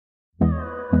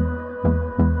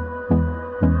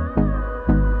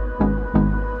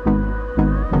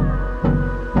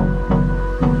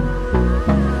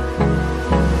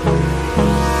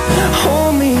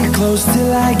close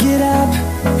till I get up.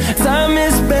 Time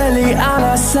is barely on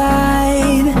our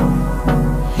side.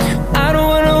 I don't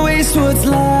wanna waste what's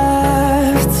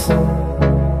left.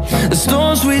 The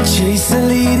storms we chase are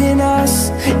leading us,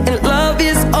 and love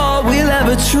is all we'll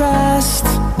ever trust.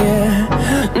 Yeah,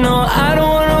 no, I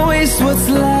don't wanna waste what's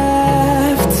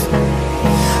left.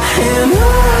 And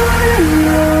on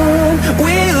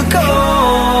we'll go,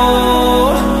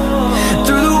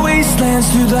 through the wastelands,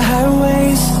 through the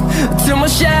highways, till my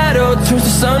shadow turns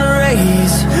to sun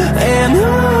rays. And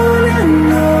on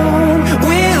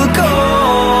we'll go,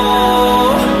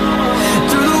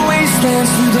 through the wastelands,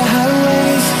 through the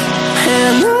highways,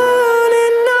 and on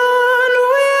we'll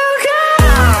go.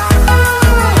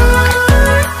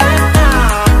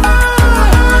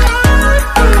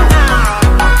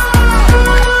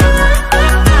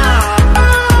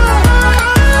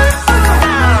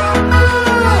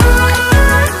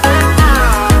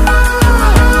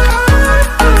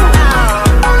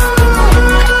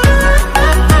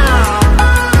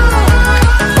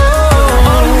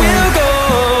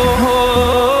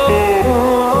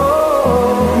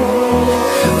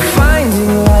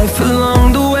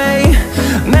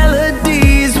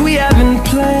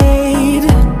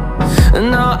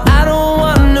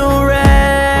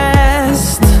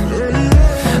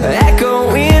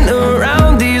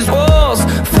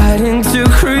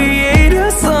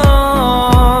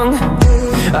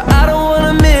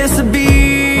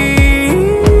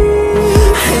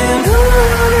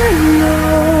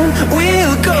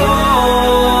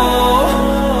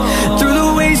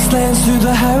 Through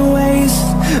the highways,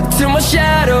 till my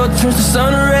shadow turns to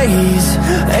sun rays.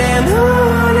 And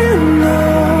on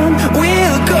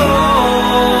we'll go,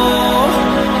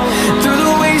 through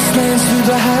the wastelands, through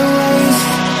the highways,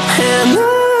 and on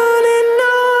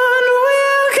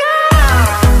we'll go.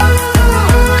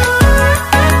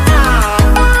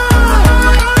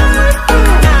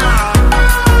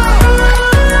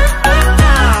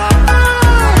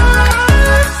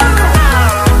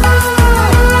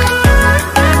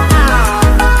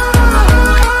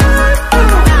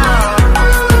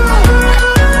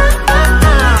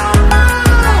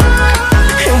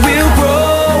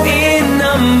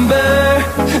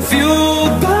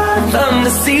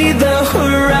 See the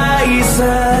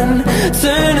horizon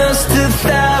turn us to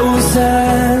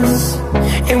thousands,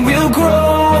 and we'll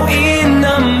grow in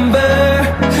number,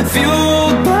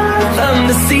 fueled by them.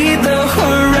 To see the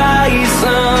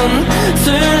horizon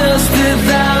turn us to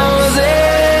thousands,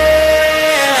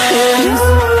 and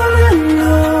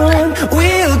on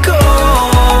we'll go,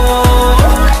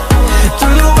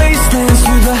 through the wastelands,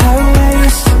 through the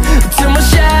highways, till my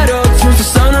shadow turns to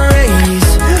sun rays.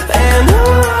 And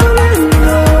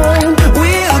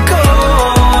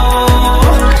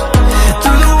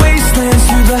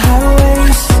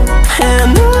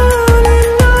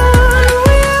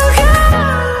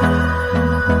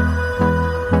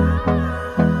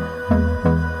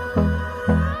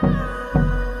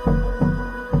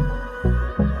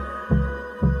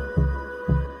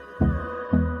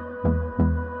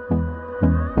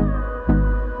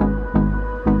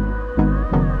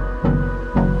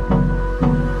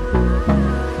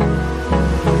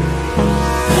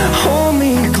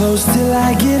close till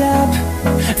I get up.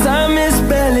 Time is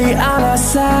barely on our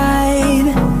side.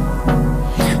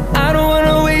 I don't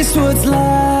wanna waste what's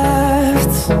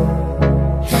left.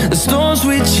 The storms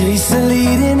we chase are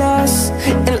leading us,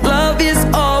 and love is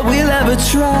all we'll ever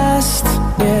trust.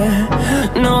 Yeah,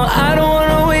 no, I don't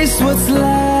wanna waste what's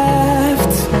left.